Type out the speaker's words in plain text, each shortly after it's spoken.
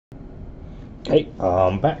Hey,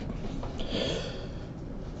 I'm back.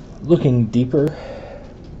 Looking deeper,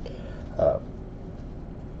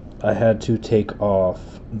 I had to take off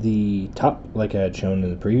the top like I had shown in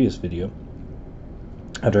the previous video.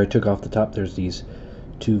 After I took off the top, there's these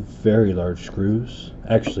two very large screws.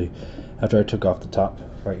 Actually, after I took off the top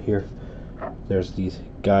right here, there's these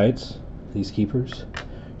guides, these keepers.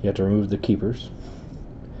 You have to remove the keepers.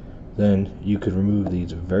 Then you could remove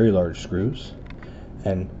these very large screws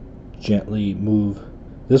and gently move.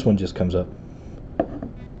 This one just comes up.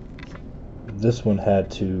 This one had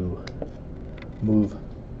to move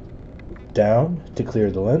down to clear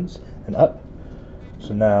the lens and up.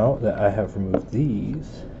 So now that I have removed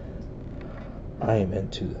these, I am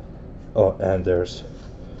into, oh, and there's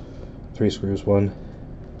 3 screws, 1,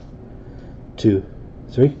 2,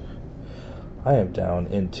 3. I am down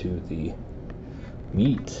into the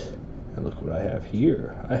meat, and look what I have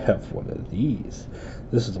here. I have one of these.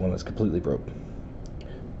 This is the one that's completely broke.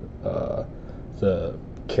 The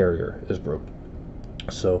carrier is broke,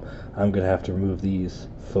 so I'm gonna have to remove these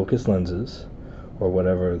focus lenses, or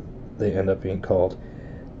whatever they end up being called,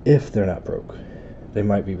 if they're not broke. They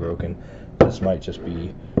might be broken. This might just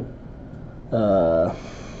be a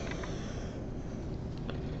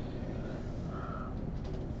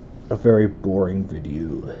very boring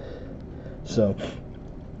video. So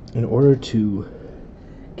in order to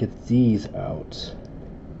get these out,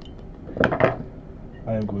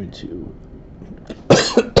 I am going to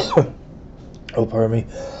oh, pardon me.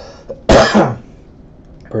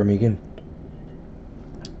 Pardon me again.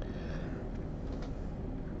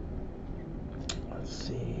 Let's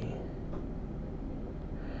see.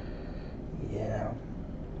 Yeah.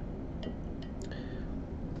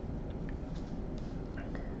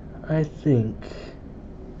 I think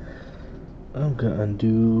I'm gonna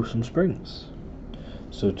undo some springs.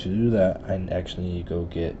 So to do that, I actually need to go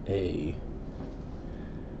get a,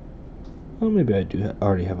 well, maybe I do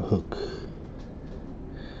already have a hook.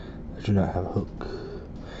 I do not have a hook,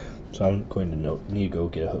 so I'm going to need to go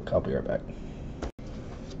get a hook. I'll be right back.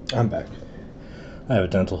 I'm back. I have a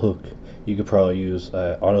dental hook. You could probably use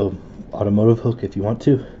an automotive hook if you want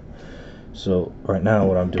to. So right now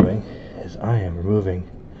what I'm doing is I am removing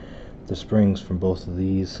the springs from both of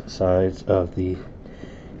these sides of the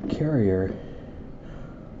carrier.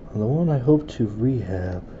 The one I hope to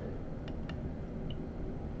rehab,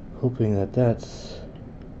 hoping that that's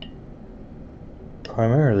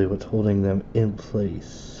primarily what's holding them in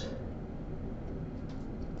place.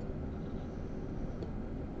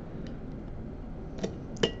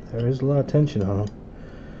 There is a lot of tension on them,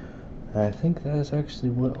 and I think that is actually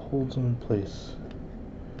what holds them in place.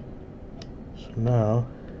 So now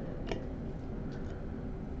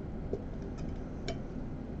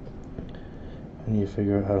I need to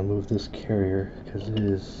figure out how to move this carrier because it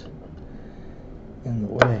is in the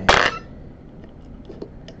way.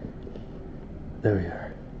 There we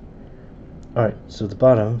are. Alright, so the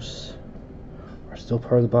bottoms are still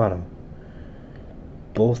part of the bottom.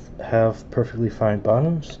 Both have perfectly fine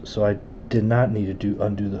bottoms, so I did not need to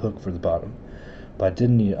undo the hook for the bottom. But I did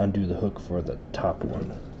need to undo the hook for the top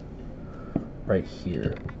one. Right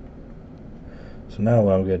here. So now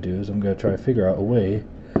what I'm going to do is I'm going to try to figure out a way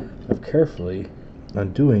of carefully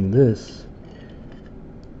undoing this.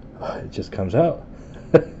 Oh, it just comes out.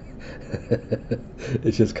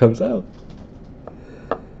 It just comes out.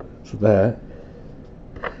 So that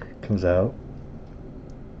comes out.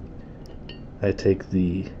 I take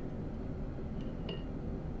the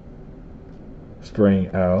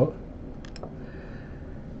spring out,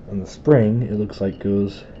 and the spring, it looks like,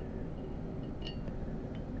 goes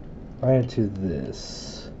right into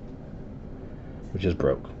this, which is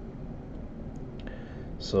broke.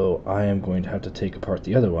 So I am going to have to take apart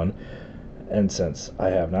the other one, and since I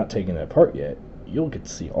have not taken it apart yet, you'll get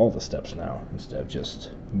to see all the steps now, instead of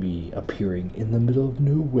just me appearing in the middle of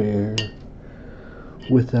nowhere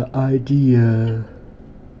with an idea.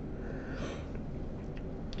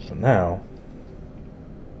 So now,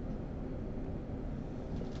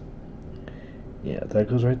 yeah, that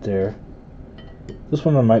goes right there. This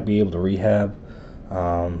one I might be able to rehab.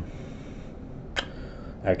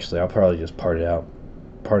 Actually, I'll probably just part it out.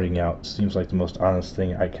 Parting out seems like the most honest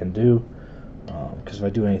thing I can do, because if I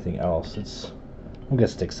do anything else, I'm gonna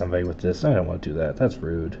stick somebody with this. I don't want to do that. That's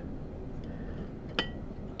rude.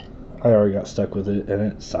 I already got stuck with it,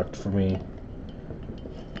 and it sucked for me.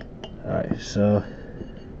 Alright, so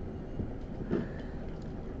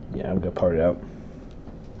yeah, I'm gonna part it out.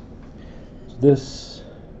 This,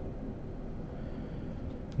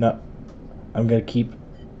 no, I'm gonna keep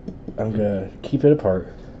it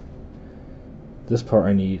apart. This part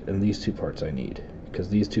I need, and these two parts I need, because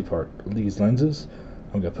these lenses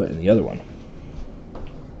I'm going to put in the other one.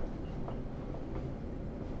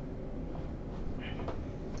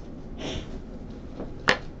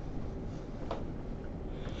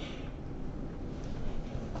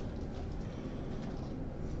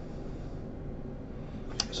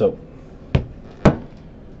 So,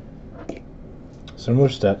 similar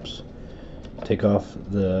steps. Take off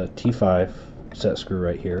the T5 set screw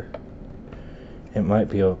right here. It might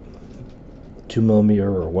be a 2mm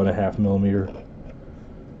or 1.5mm.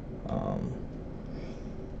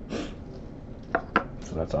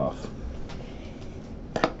 So that's off.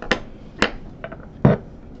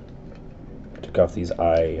 Took off these what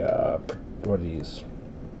are these?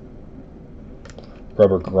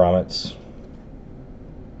 Rubber grommets.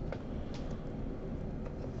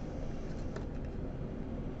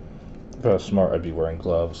 If I was smart, I'd be wearing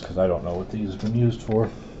gloves, because I don't know what these have been used for.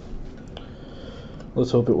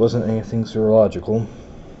 Let's hope it wasn't anything serological.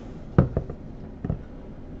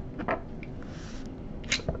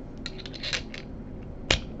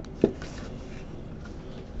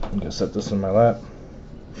 I'm going to set this in my lap.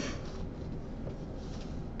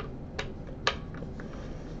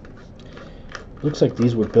 Looks like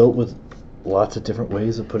these were built with lots of different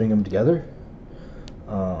ways of putting them together.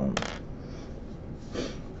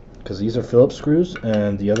 Because these are Phillips screws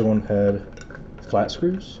and the other one had flat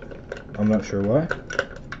screws. I'm not sure why,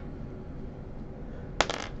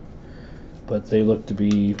 but they look to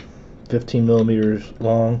be 15mm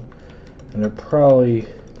long, and they're probably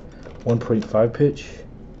 1.5 pitch.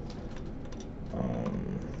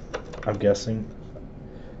 I'm guessing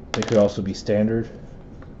they could also be standard.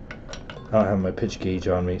 I don't have my pitch gauge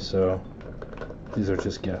on me, so these are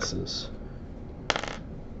just guesses.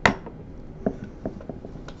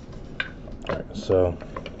 Alright, so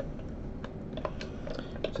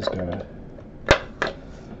just gotta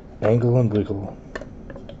angle and wiggle.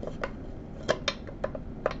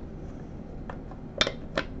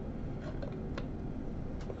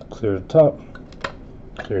 Clear the top,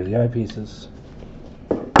 clear the eyepieces.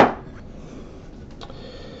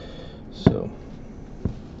 So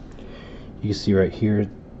you can see right here,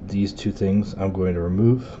 these two things I'm going to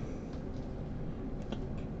remove.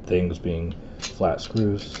 Things being flat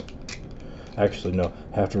screws. Actually, no,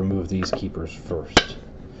 I have to remove these keepers first.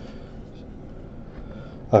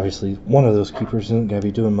 Obviously, one of those keepers isn't going to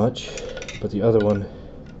be doing much, but the other one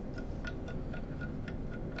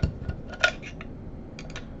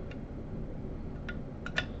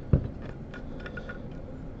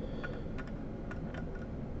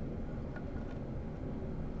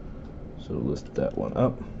so lift that one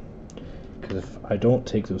up, because if I don't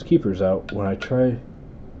take those keepers out, when I try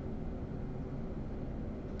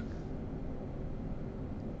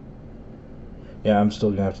I'm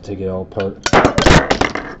still gonna have to take it all apart.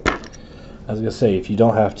 I was gonna say, if you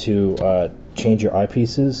don't have to change your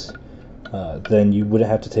eyepieces, then you wouldn't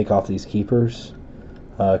have to take off these keepers,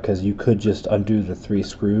 because you could just undo the 3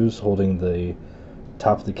 screws holding the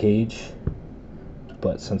top of the cage.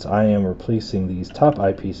 But since I am replacing these top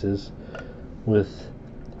eyepieces with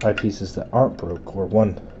eyepieces that aren't broke, or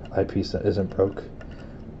one eyepiece that isn't broke,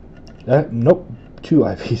 nope, 2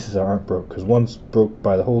 eyepieces that aren't broke, because one's broke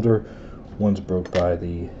by the holder, one's broke by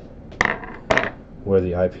the where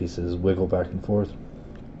the eyepieces wiggle back and forth.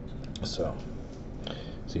 So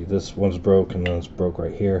see, this one's broke and then it's broke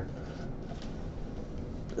right here.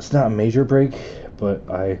 It's not a major break, but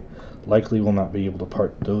I likely will not be able to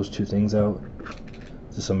part those 2 things out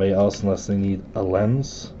to somebody else unless they need a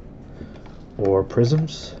lens or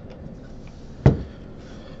prisms.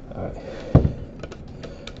 Alright,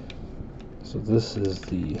 so this is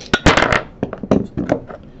the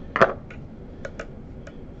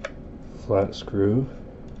flat screw,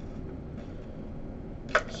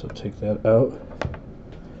 so take that out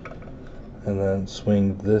and then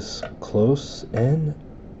swing this close and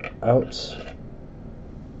out,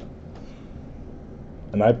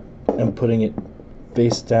 and I am putting it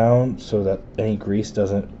face down so that any grease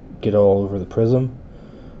doesn't get all over the prism,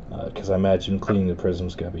 because I imagine cleaning the prism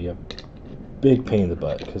is going to be a big pain in the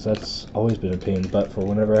butt, because that's always been a pain in the butt for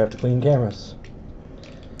whenever I have to clean cameras.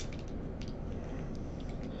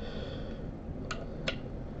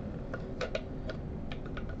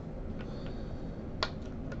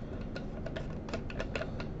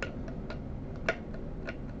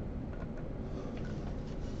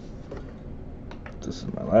 This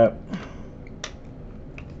is my lap.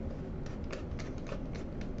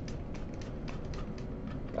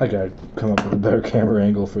 I gotta come up with a better camera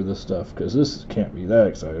angle for this stuff, because this can't be that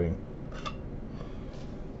exciting.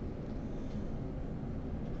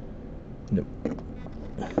 Nope.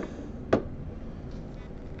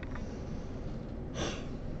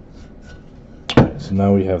 So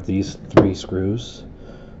now we have these 3 screws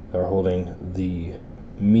that are holding the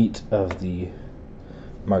meat of the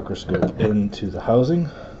microscope into the housing,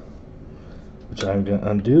 which I'm going to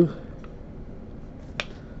undo.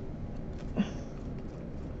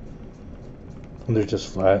 And they're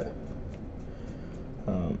just flat.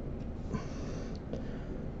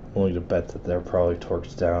 Only to bet that they're probably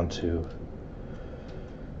torqued down to,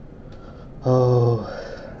 I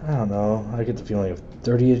don't know, I get the feeling of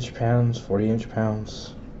 30 inch-pounds, 40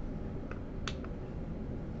 inch-pounds.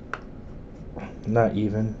 Not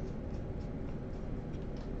even.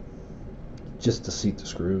 Just to seat the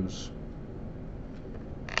screws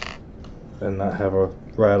and not have a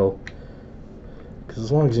rattle. Because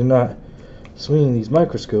as long as you're not swinging these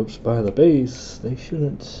microscopes by the base, the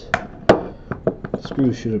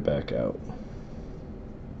screws shouldn't back out.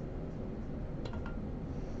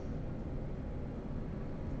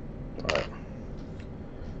 Alright.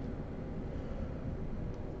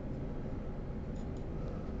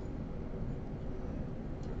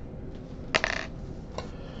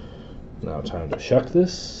 Now time to shuck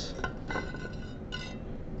this.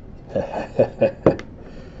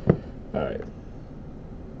 Alright.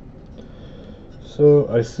 So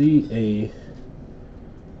I see a...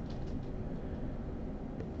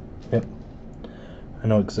 Yep. I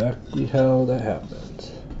know exactly how that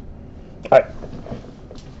happened. Alright.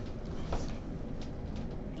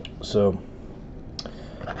 So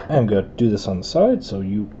I'm going to do this on the side so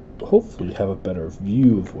you hopefully have a better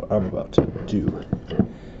view of what I'm about to do.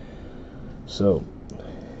 So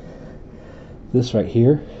this right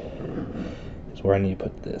here is where I need to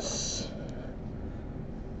put this.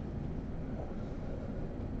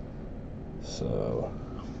 So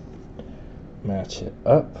match it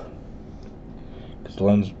up, because the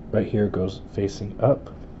lens right here goes facing up.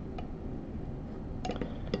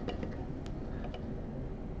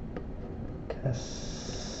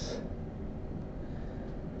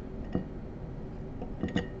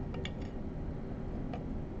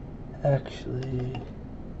 Actually,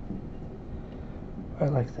 I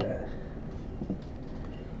like that.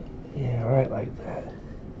 Yeah, right like that.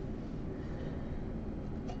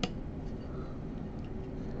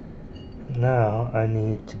 Now I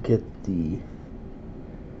need to get the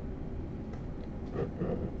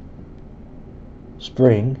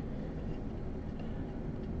spring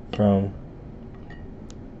from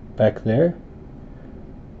back there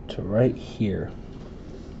to right here,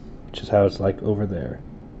 which is how it's like over there.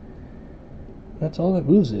 That's all that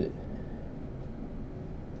moves it.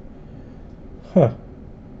 Huh.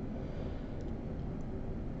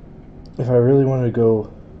 If I really wanted to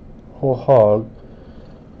go whole hog,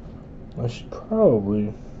 I should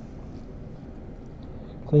probably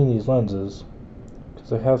clean these lenses, because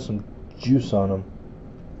they have some juice on them.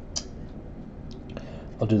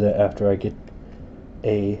 I'll do that after I get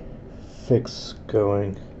a fix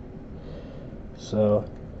going. So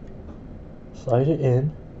slide it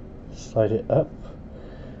in, slide it up,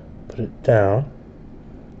 put it down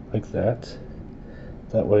like that.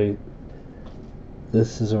 That way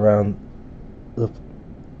this is around the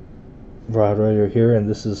rod right over here, and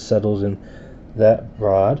this is settled in that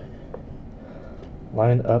rod.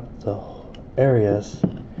 Line up the areas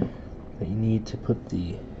that you need to put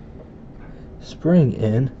the spring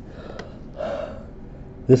in.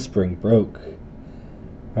 This spring broke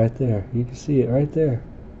right there. You can see it right there.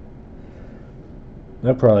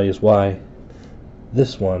 That probably is why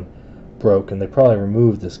this one broke, and they probably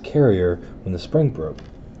removed this carrier when the spring broke,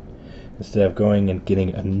 instead of going and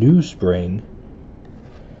getting a new spring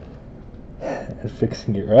and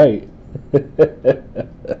fixing it right.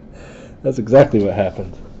 That's exactly what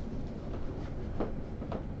happened.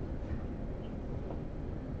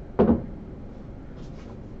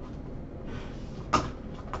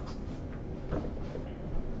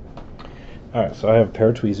 Alright, so I have a pair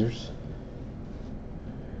of tweezers.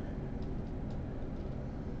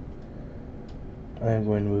 I am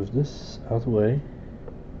going to move this out of the way.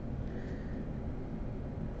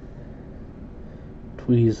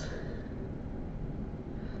 Tweeze.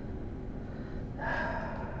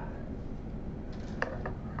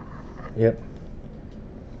 Yep.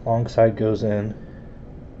 Long side goes in.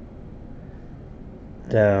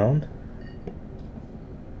 Down.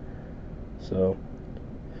 So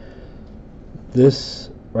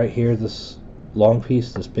this right here, this long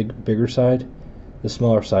piece, this bigger side, the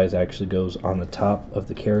smaller size actually goes on the top of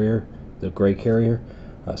the carrier, the gray carrier.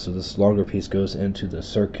 So this longer piece goes into the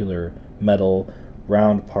circular metal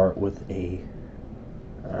round part with a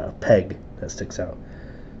peg that sticks out.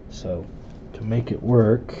 So to make it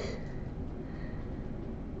work,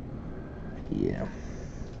 yeah.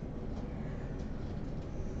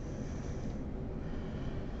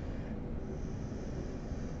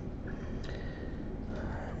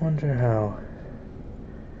 Wonder how.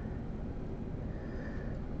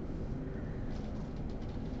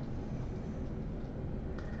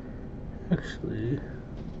 Actually,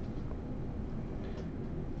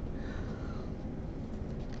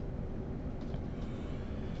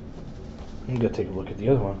 I'm gonna take a look at the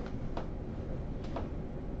other one.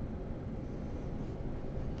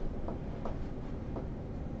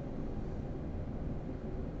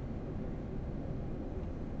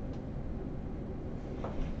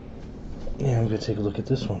 Yeah, I'm gonna take a look at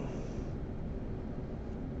this one.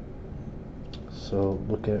 So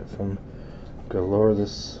look at it from, I'm gonna lower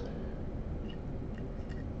this.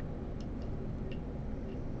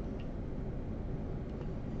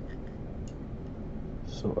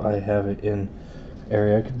 So I have it in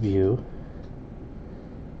area I could view.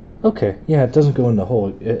 Okay, yeah, it doesn't go in the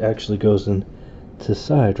hole. It actually goes in to the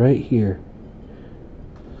side right here.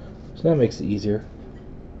 So that makes it easier.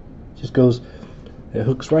 Just goes, it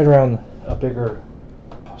hooks right around a bigger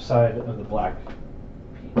side of the black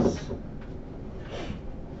piece.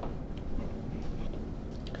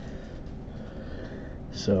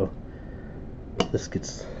 So this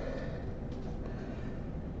gets,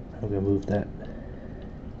 I'm gonna move that.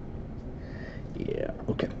 Yeah,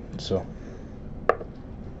 okay, so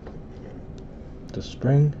the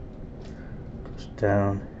spring goes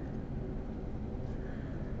down.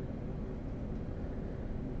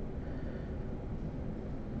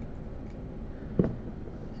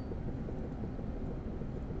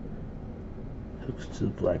 Hooks to the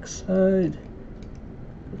black side.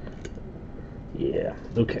 Yeah,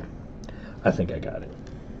 okay. I think I got it.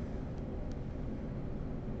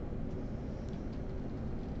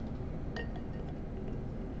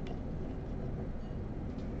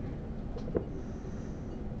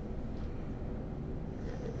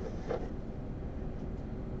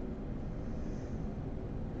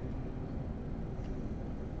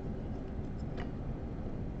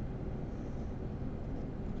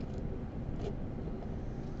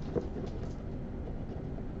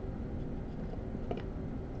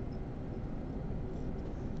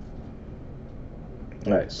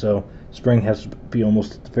 Alright, so spring has to be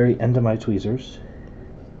almost at the very end of my tweezers.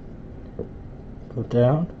 Go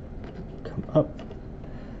down, come up.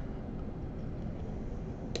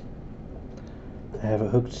 I have it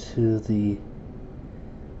hooked to the,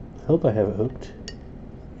 I hope I have it hooked.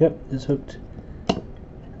 Yep, it's hooked.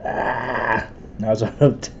 Ah, now it's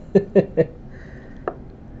unhooked.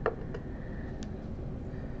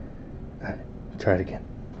 Alright, try it again.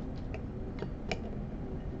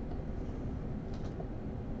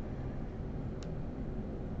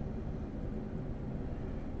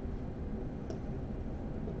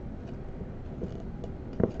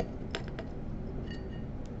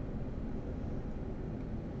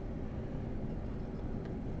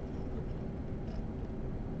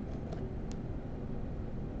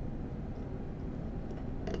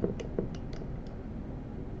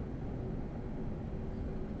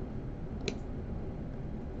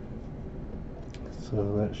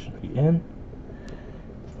 So that should be in.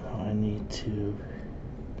 Now I need to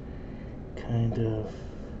kind of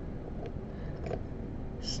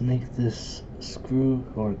snake this screw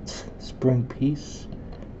or spring piece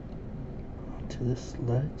onto this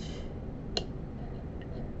ledge.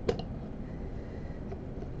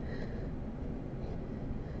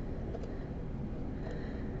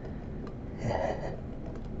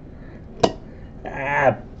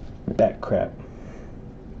 Ah, back crap.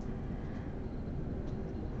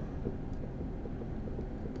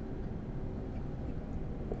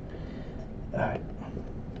 Alright.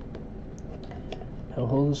 Now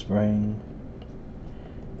hold the spring.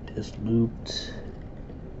 Is looped.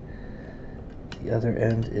 The other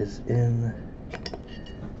end is in.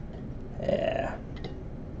 Yeah.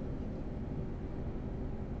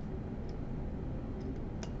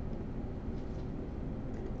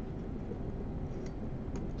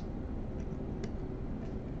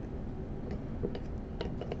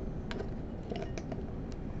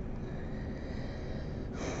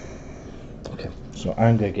 Okay, so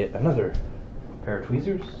I'm gonna get another pair of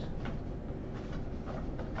tweezers.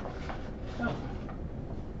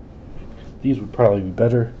 These would probably be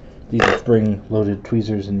better. These are spring-loaded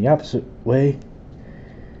tweezers in the opposite way.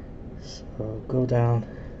 So go down,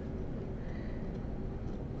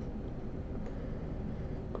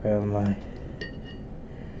 grab my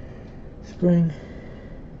spring.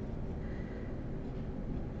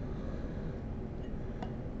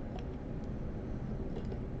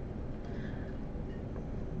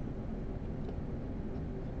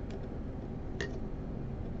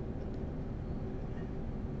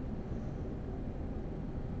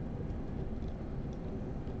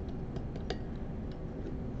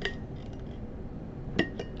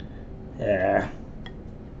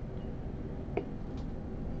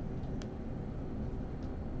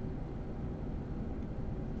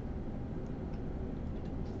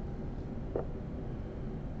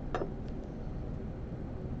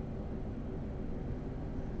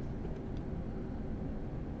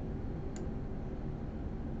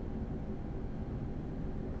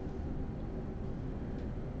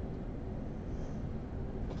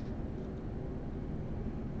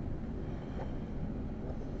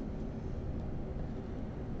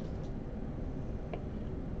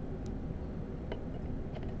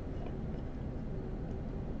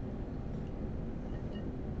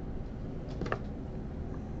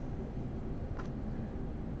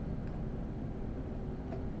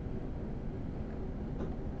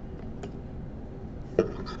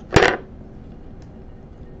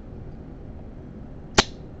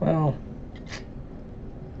 Well,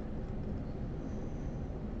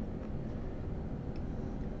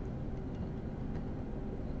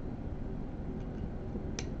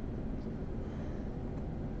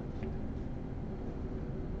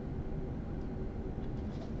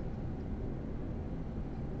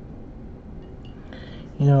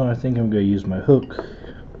 you know, I think I'm going to use my hook.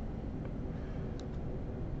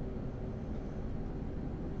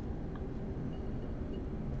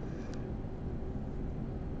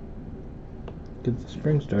 Get the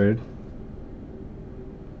spring started.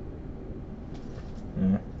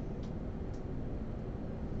 Yeah.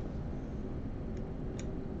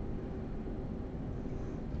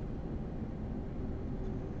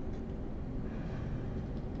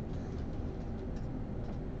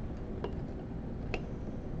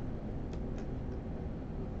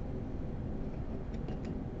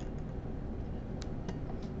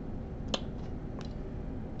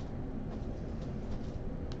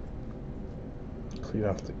 Clean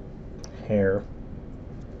off the hair.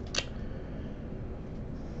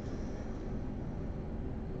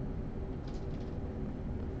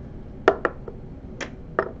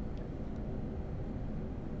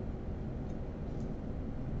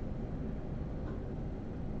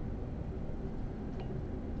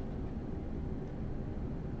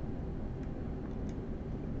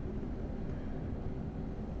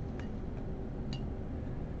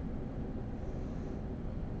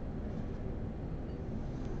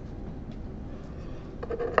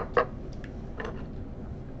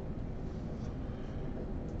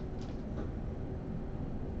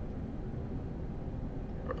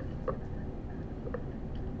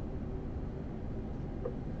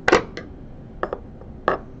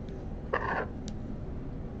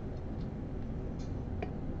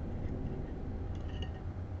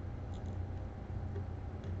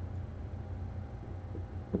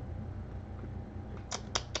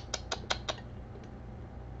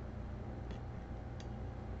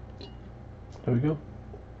 There we go.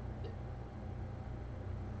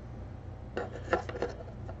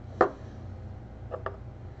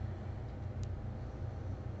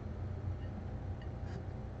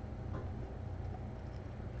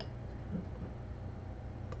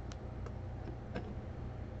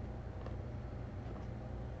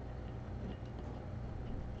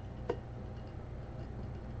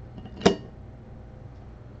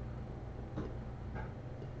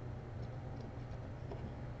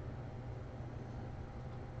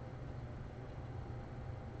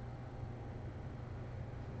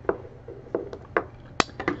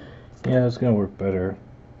 Yeah, it's gonna work better.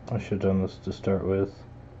 I should have done this to start with.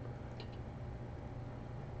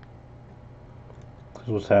 Because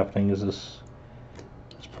what's happening is this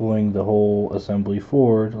is pulling the whole assembly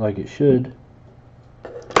forward like it should.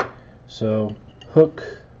 So, hook,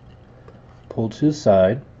 pull to the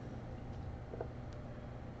side,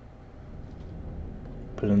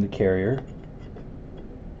 put in the carrier,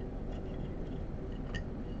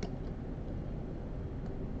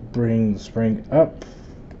 bring the spring up,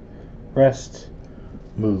 rest,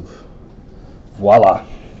 move. Voila!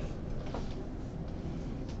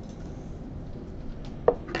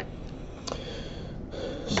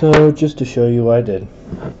 So, just to show you what I did,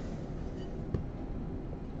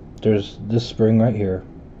 there's this spring right here.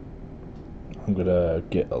 I'm gonna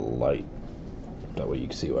get a light, that way you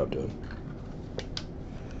can see what I'm doing.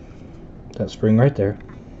 That spring right there,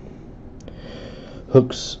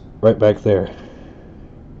 hooks right back there.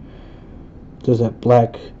 There's that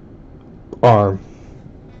black arm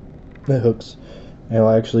that hooks, and I'll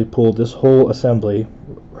actually pull this whole assembly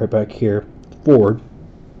right back here forward.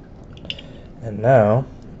 And now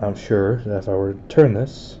I'm sure that if I were to turn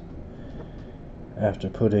this after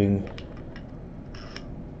putting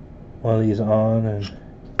one of these on and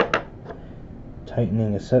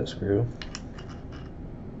tightening a set screw,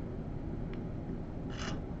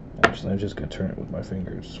 actually I'm just going to turn it with my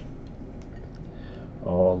fingers.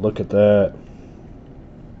 Oh, look at that.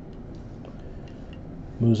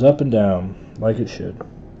 Moves up and down like it should.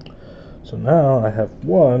 So now I have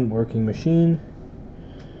one working machine.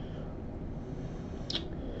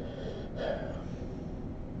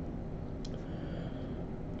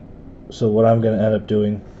 So what I'm going to end up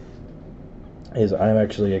doing is I'm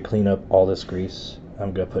actually going to clean up all this grease.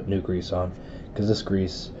 I'm going to put new grease on, because this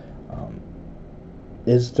grease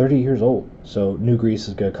is 30 years old. So new grease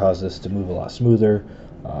is going to cause this to move a lot smoother,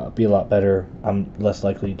 be a lot better. I'm less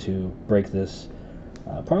likely to break this.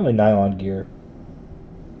 Probably nylon gear,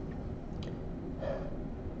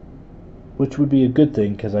 which would be a good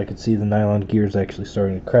thing, because I could see the nylon gear is actually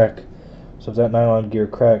starting to crack. So if that nylon gear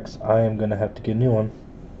cracks, I am going to have to get a new one.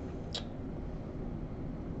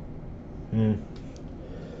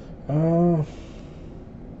 So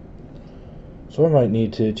I might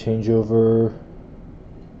need to change over.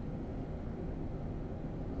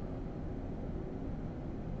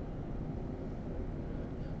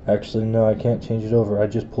 Actually, no, I can't change it over. I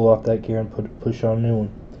just pull off that gear and push on a new one.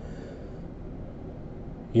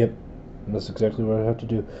 Yep, that's exactly what I have to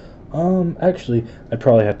do. Actually, I'd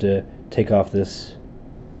probably have to take off this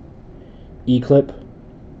E-clip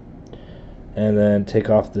and then take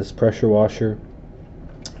off this pressure washer,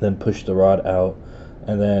 then push the rod out,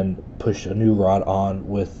 and then push a new rod on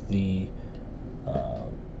with the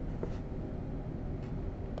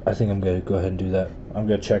I think I'm going to go ahead and do that. I'm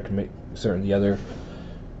going to check to make certain the other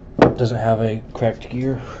doesn't have a cracked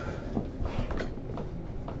gear.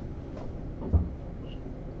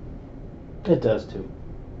 It does too.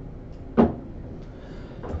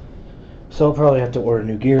 So I'll probably have to order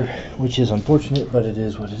new gear, which is unfortunate, but it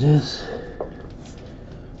is what it is.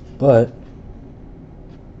 But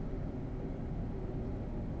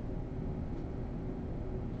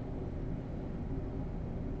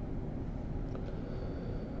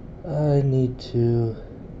I need to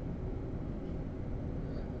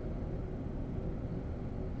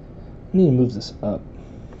move this up.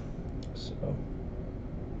 So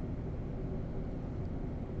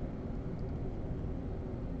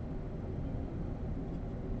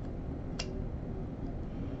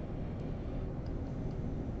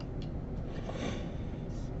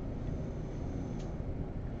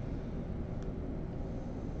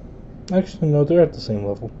actually, no, they're at the same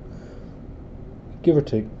level, give or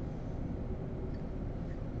take.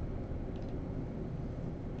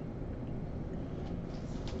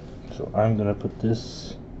 So I'm gonna put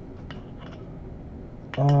this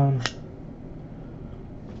on,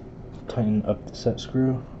 tighten up the set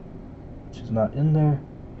screw, which is not in there.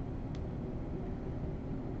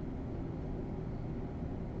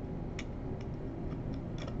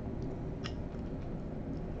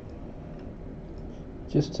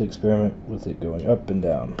 Just to experiment with it going up and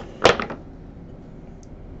down.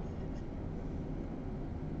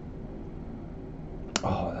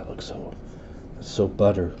 Oh, that looks so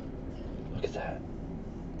butter. Look at that.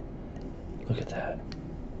 Look at that.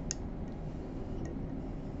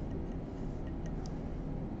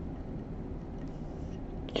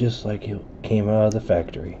 Just like it came out of the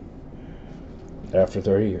factory after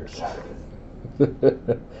 30 years.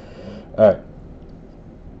 Alright.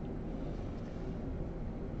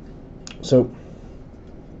 So,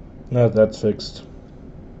 now that that's fixed,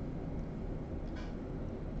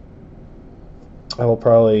 I will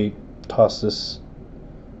probably toss this.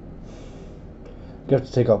 I have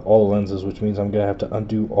to take off all the lenses, which means I'm going to have to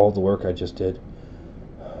undo all the work I just did.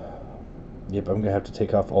 Yep, I'm going to have to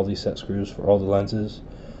take off all these set screws for all the lenses,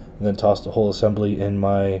 and then toss the whole assembly in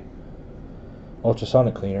my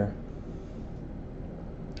ultrasonic cleaner.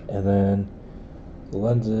 And then the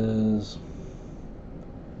lenses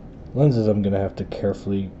I'm going to have to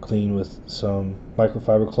carefully clean with some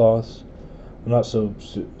microfiber cloths. I'm not so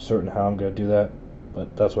certain how I'm going to do that,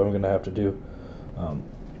 but that's what I'm going to have to do.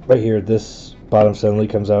 Right here, this bottom assembly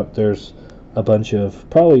comes out. There's a bunch of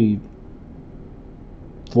probably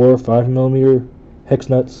 4 or 5 millimeter hex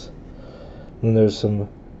nuts. And then there's some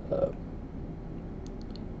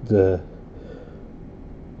the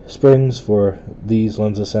springs for these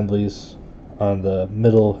lens assemblies on the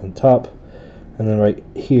middle and top. And then right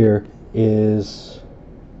here is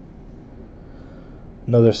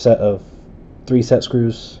another set of 3 set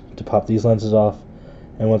screws to pop these lenses off.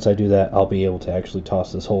 And once I do that, I'll be able to actually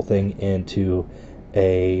toss this whole thing into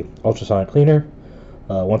a ultrasonic cleaner.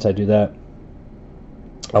 Once I do that,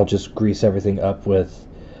 I'll just grease everything up with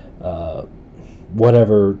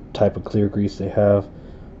whatever type of clear grease they have.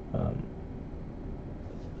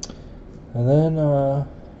 And then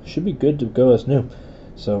should be good to go as new.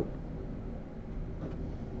 So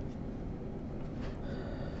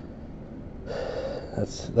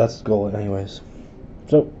that's the goal anyways.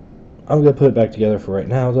 So I'm going to put it back together for right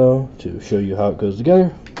now though, to show you how it goes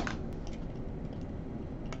together.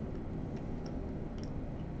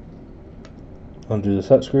 Undo the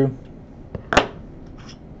set screw.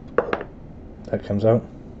 That comes out.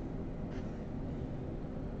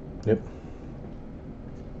 Yep.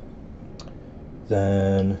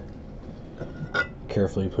 Then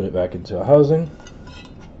carefully put it back into a housing.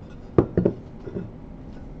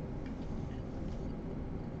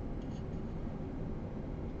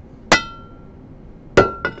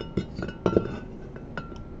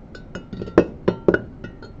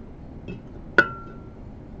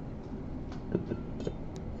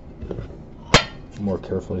 More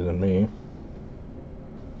carefully than me.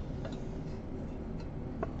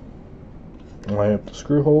 Line up the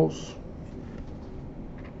screw holes.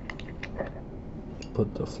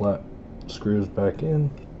 put the flat screws back in.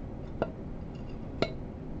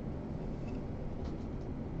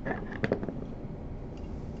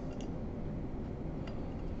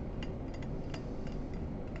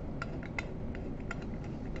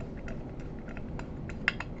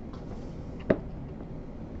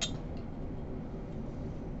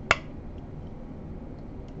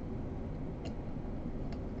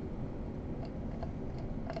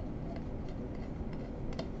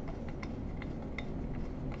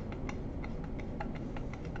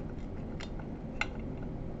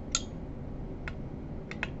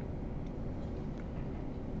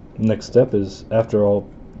 Next step is, after all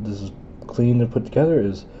this is cleaned and put together,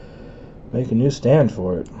 is make a new stand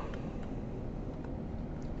for it.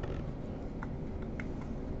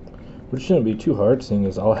 Which shouldn't be too hard, seeing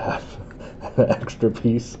as I'll have an extra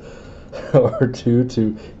piece or two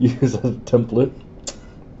to use as a template.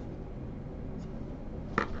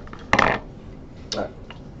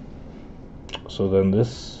 So then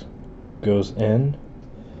this goes in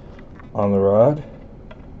on the rod,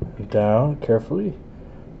 down carefully,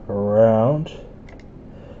 around,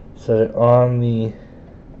 set it on the,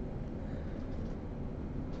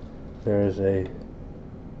 there is a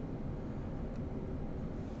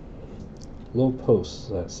low post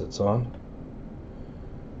that sits on,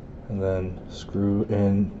 and then screw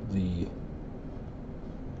in the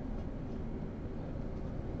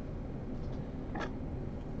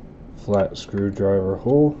flat screwdriver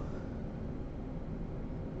hole.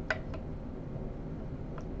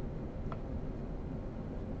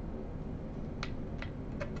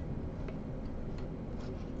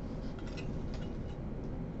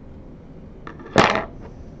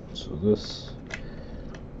 So this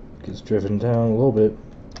gets driven down a little bit.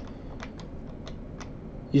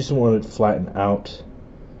 You just want it to flatten out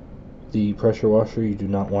the pressure washer. You do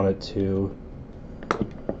not want it to,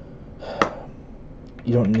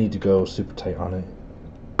 you don't need to go super tight on it.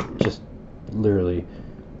 Just literally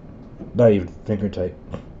not even finger tight.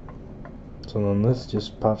 So then this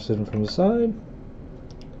just pops in from the side.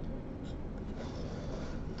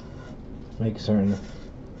 Make certain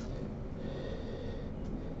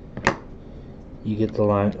you get the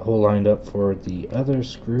hole lined up for the other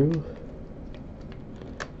screw.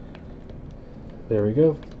 There we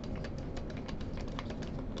go.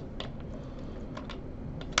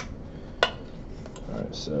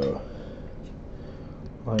 Alright, so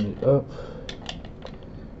line it up.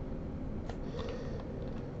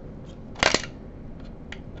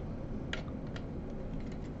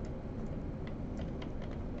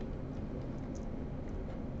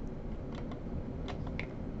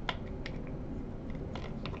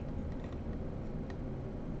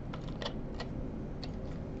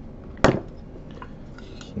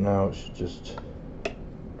 Now it should just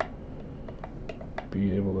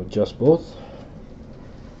be able to adjust both.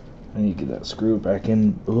 I need to get that screw back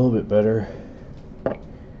in a little bit better.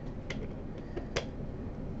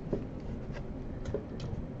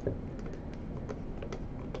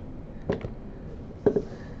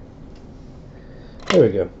 There we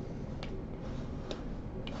go.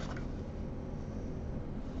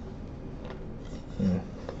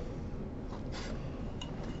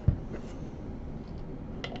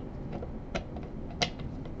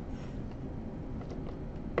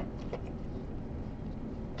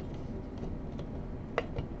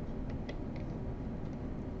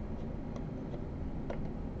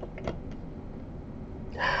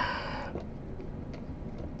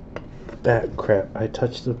 That crap, I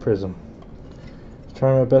touched the prism.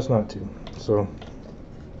 Trying my best not to, so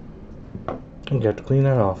I'm gonna have to clean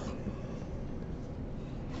that off.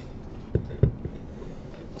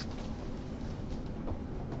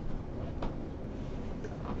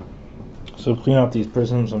 So to clean out these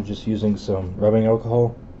prisms, I'm just using some rubbing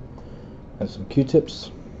alcohol and some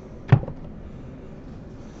Q-tips.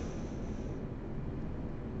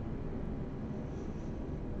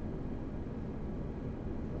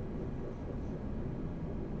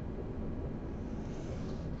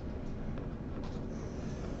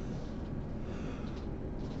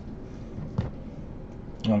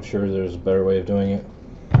 I'm sure there's a better way of doing it.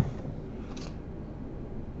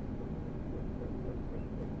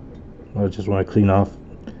 I just want to clean off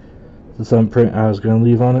the thumbprint I was going to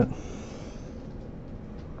leave on it.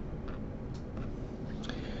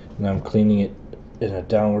 Now I'm cleaning it in a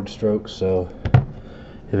downward stroke, so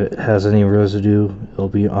if it has any residue, it'll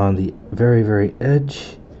be on the very, very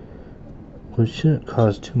edge, which shouldn't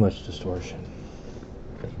cause too much distortion.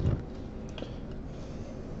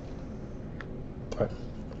 Alright,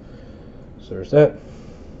 so there's that.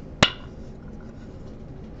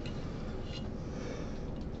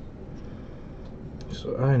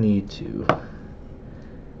 So I need to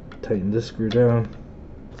tighten this screw down.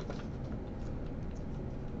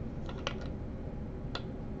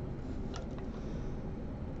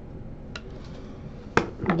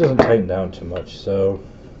 It doesn't tighten down too much, so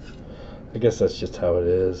I guess that's just how it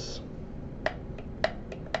is.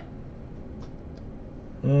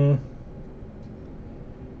 I'm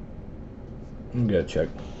gonna check.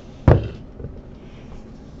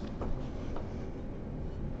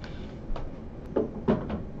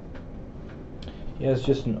 Yeah, it's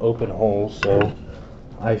just an open hole, so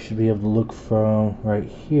I should be able to look from right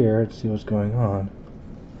here and see what's going on.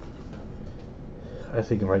 I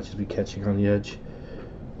think it might just be catching on the edge,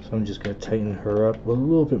 so I'm just gonna tighten her up a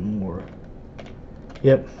little bit more.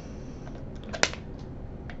 Yep,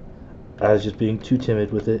 I was just being too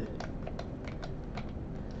timid with it.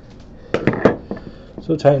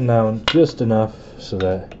 So tighten down just enough so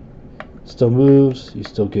that it still moves, you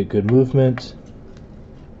still get good movement.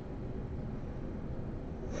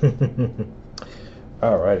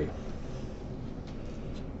 Alrighty.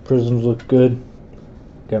 Prisms look good.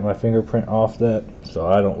 Got my fingerprint off that so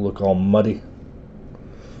I don't look all muddy.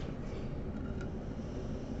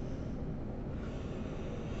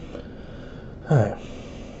 Alright.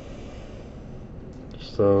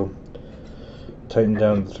 So tighten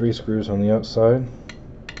down the 3 screws on the outside.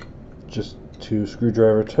 Just 2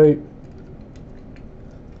 screwdriver tight.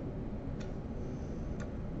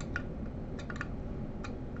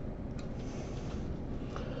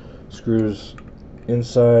 Screws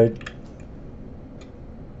inside,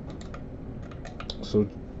 so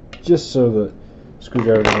just so the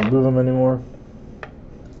screwdriver doesn't move them anymore.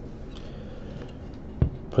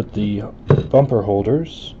 Put the bumper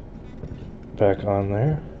holders back on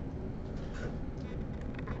there.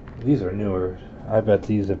 These are newer. I bet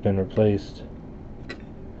these have been replaced.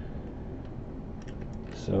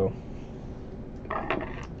 So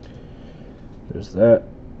there's that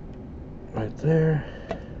right there.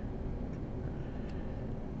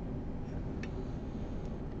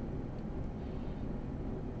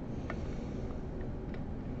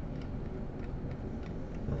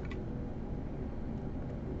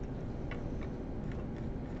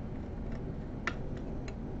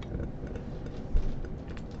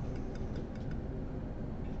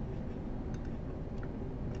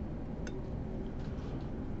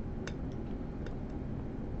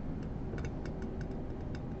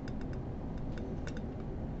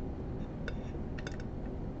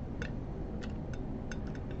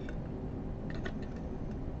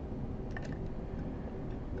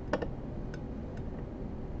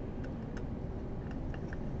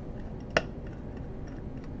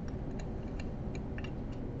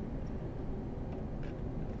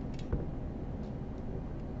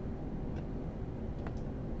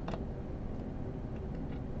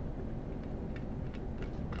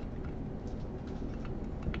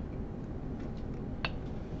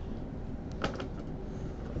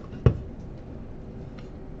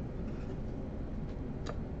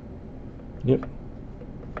 Yep,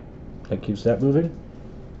 that keeps that moving.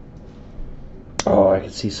 Oh, I can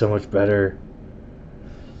see so much better.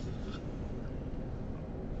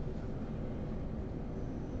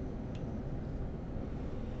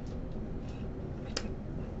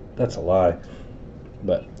 That's a lie,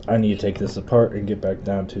 but I need to take this apart and get back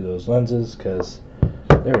down to those lenses because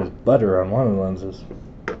there was butter on one of the lenses.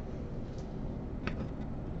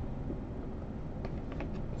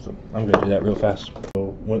 So I'm going to do that real fast.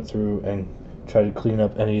 So went through and tried to clean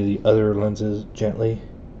up any of the other lenses gently.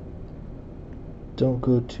 Don't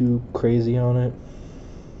go too crazy on it,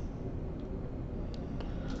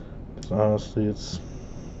 because honestly it's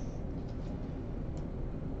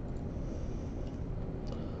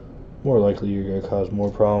more likely you're going to cause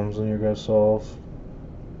more problems than you're going to solve.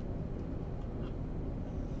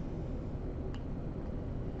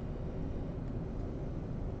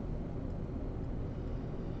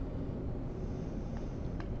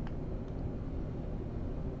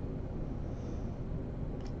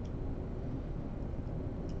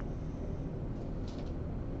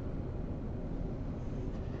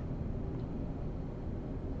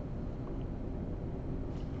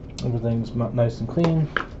 Everything's nice and clean,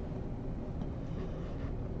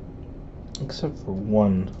 except for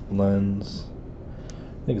one lens.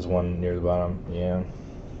 I think it's one near the bottom, yeah.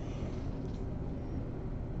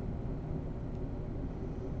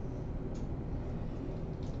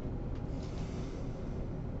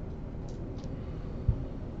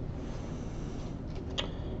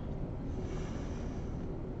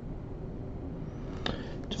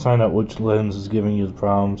 To find out which lens is giving you the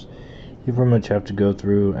problems, you pretty much have to go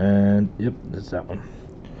through and, yep, it's that one.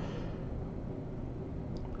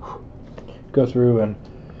 Go through and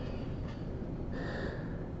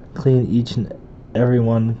clean each and every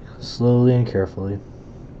one slowly and carefully.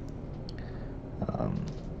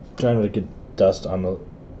 Trying not to get dust on the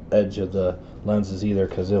edge of the lenses either,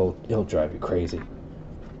 because it'll drive you crazy.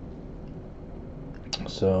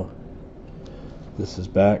 So this is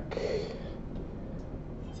back.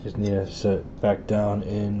 Just need to set it back down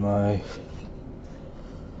in my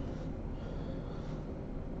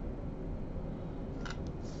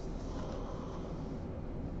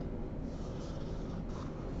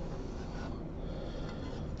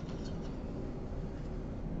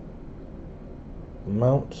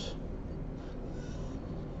mount.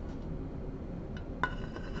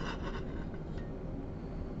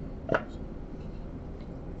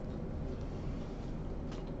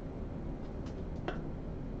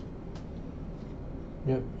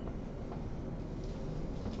 Yep.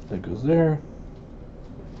 That goes there.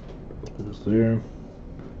 Goes there.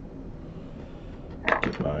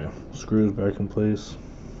 Get my screws back in place.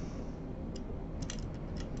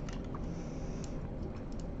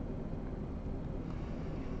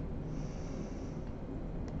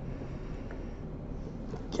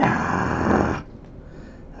 Yeah.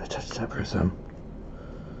 I touched that prism.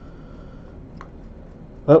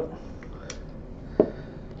 Oh.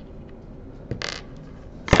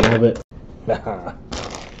 Son of it.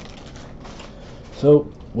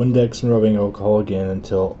 So, windex and rubbing alcohol again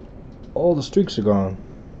until all the streaks are gone.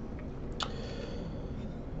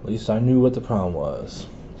 At least I knew what the problem was.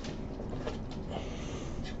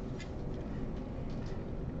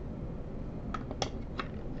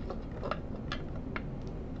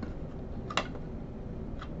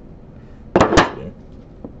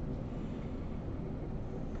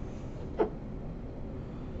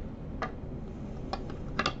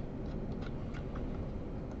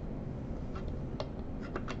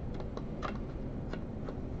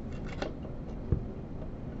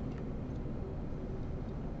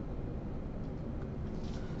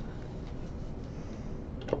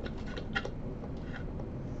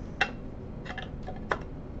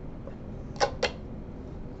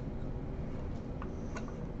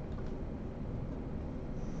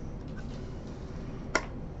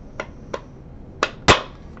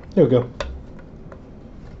 There we go.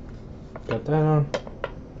 Got that on.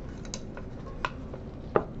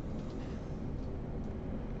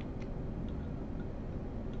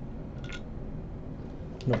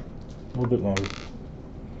 No, a little bit longer.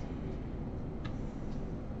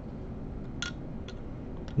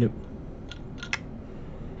 Nope.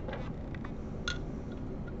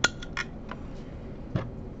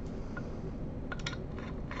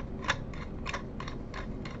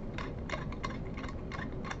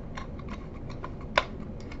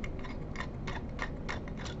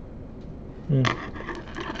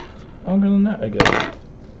 Longer than that, I guess.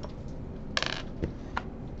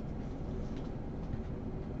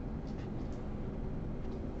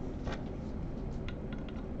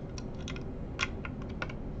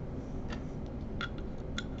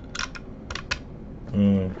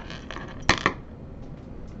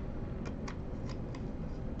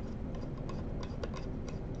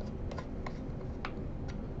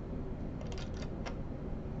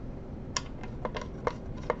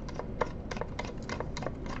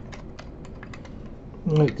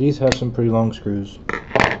 Right, these have some pretty long screws.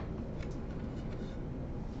 The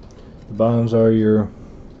bottoms are your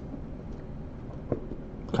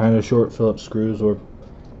kind of short Phillips screws, or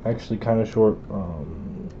actually kind of short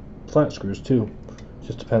flat screws too.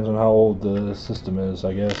 Just depends on how old the system is,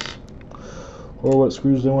 I guess, or what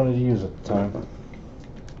screws they wanted to use at the time.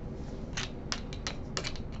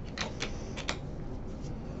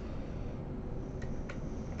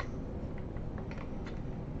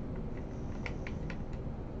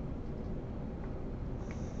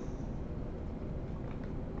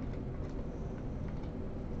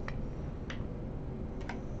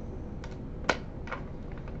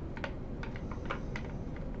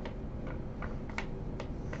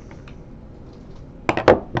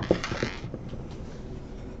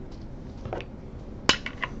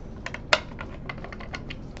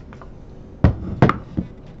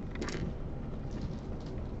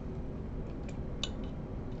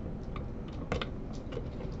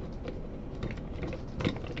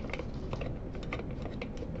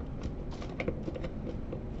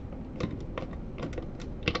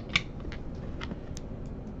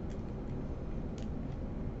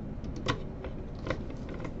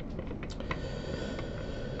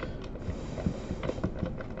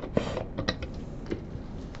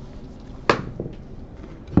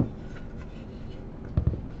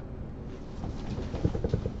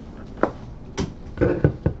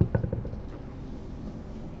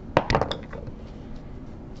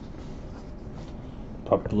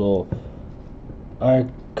 pop the little eye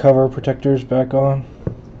cover protectors back on.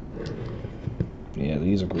 Yeah,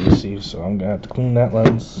 these are greasy, so I'm gonna have to clean that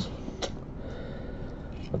lens.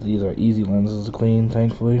 But these are easy lenses to clean,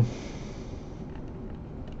 thankfully.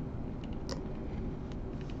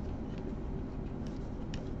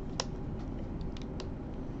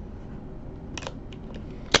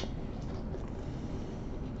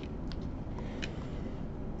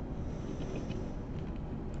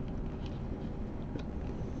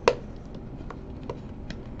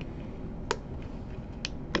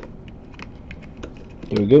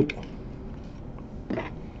 There we go.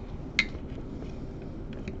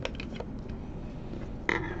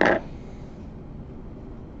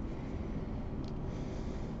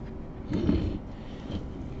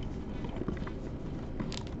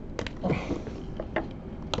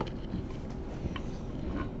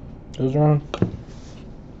 Those are on.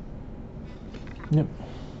 Yep.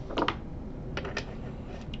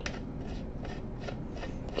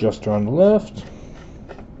 Adjuster on the left.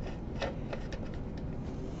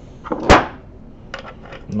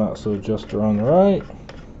 Not so adjuster on the right.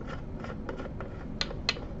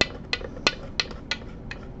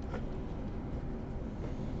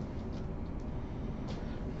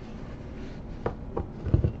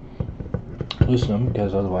 Loosen them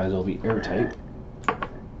because otherwise they'll be airtight.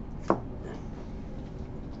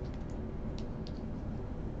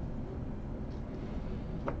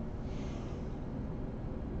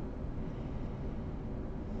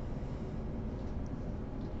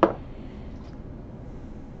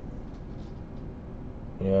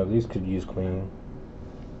 Yeah, these could use cleaning.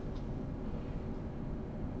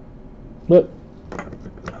 But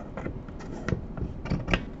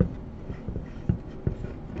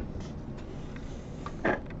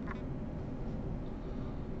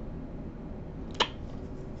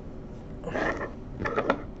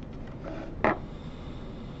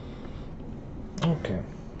okay,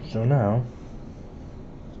 so now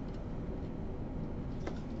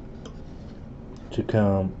to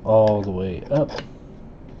come all the way up.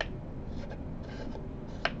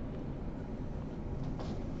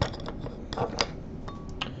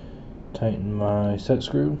 Tighten my set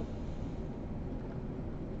screw.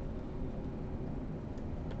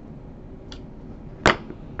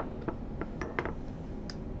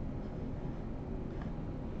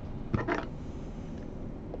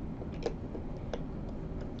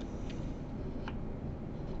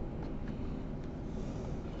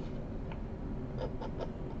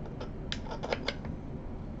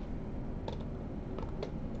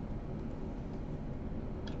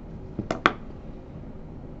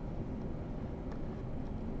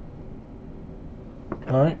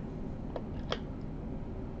 Alright.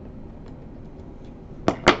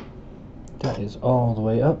 That is all the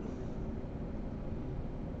way up.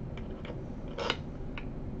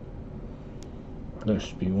 There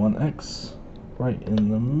should be one X right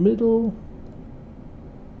in the middle.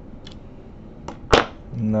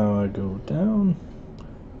 Now I go down.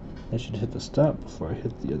 I should hit the stop before I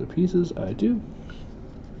hit the other pieces. I do.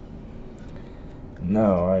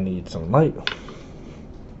 Now I need some light.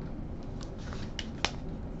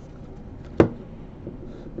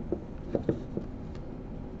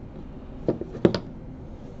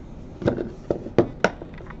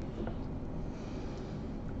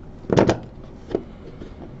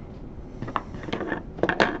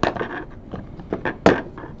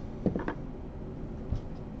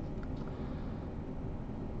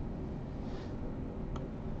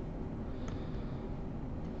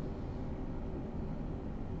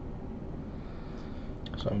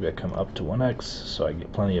 So I'm going to come up to 1x so I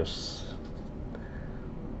get plenty of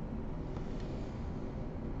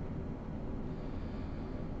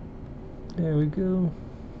there we go.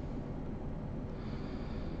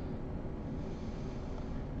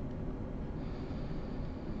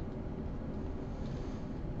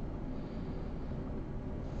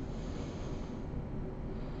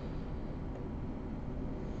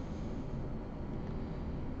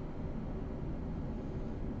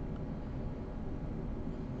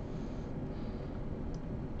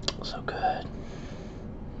 So good.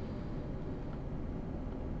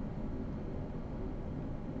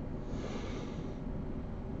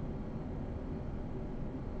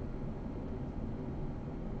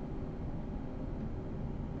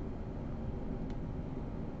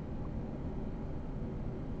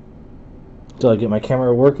 Until I get my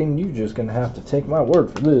camera working, you're just gonna have to take my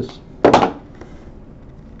word for this.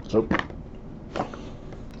 So,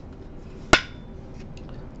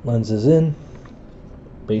 lens is in,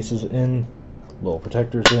 base is in, little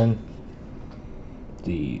protector's in,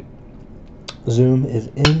 the zoom is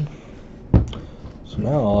in. So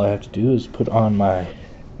now all I have to do is put on my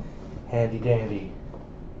handy dandy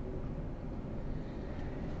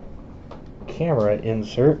camera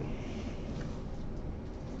insert.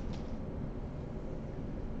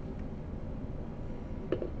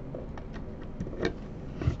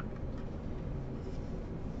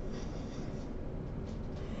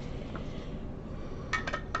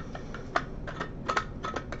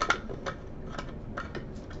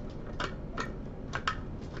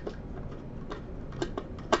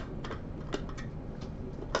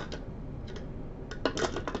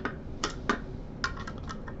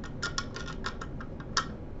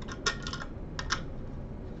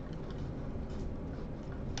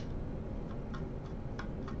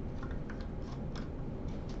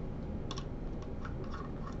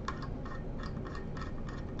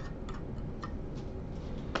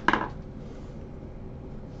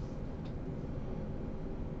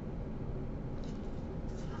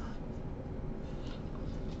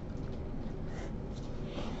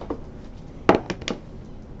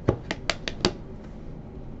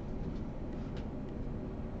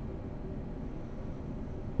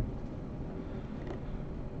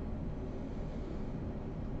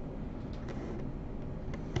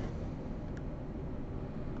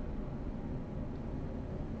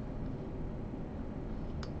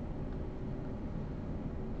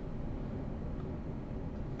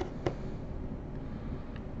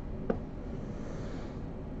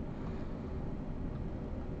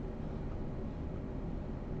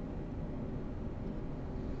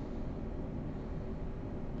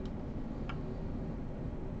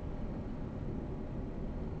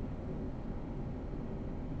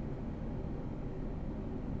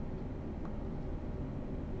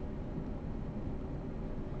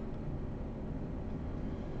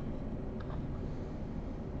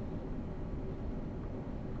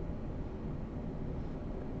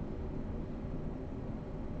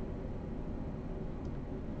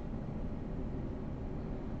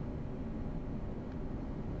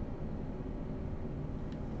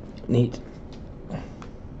 Neat.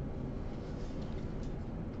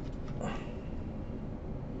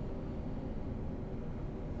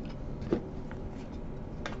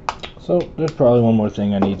 So there's probably one more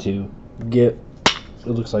thing I need to get. It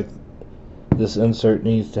looks like this insert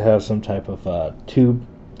needs to have some type of tube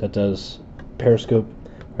that does periscope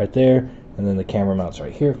right there, and then the camera mounts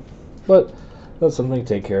right here. But that's something to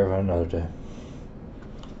take care of on another day.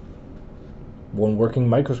 One working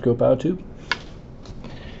microscope out of tube.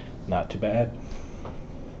 Not too bad.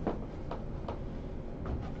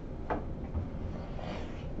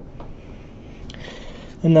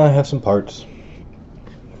 And now I have some parts.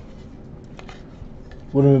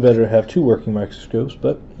 Would have been better to have two working microscopes,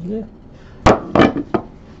 but yeah,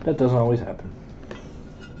 that doesn't always happen.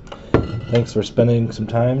 Thanks for spending some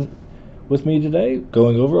time with me today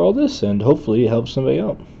going over all this, and hopefully it helps somebody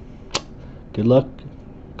out. Good luck.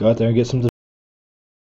 Go out there and get some